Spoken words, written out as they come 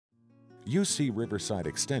UC Riverside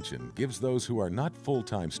Extension gives those who are not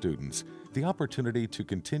full-time students the opportunity to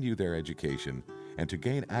continue their education and to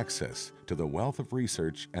gain access to the wealth of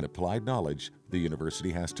research and applied knowledge the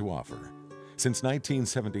university has to offer. Since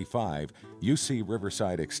 1975, UC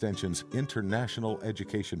Riverside Extension's international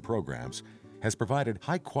education programs has provided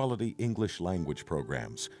high-quality English language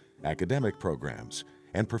programs, academic programs,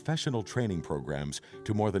 and professional training programs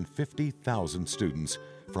to more than 50,000 students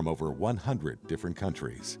from over 100 different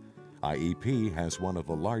countries. IEP has one of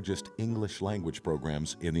the largest English language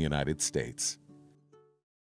programs in the United States.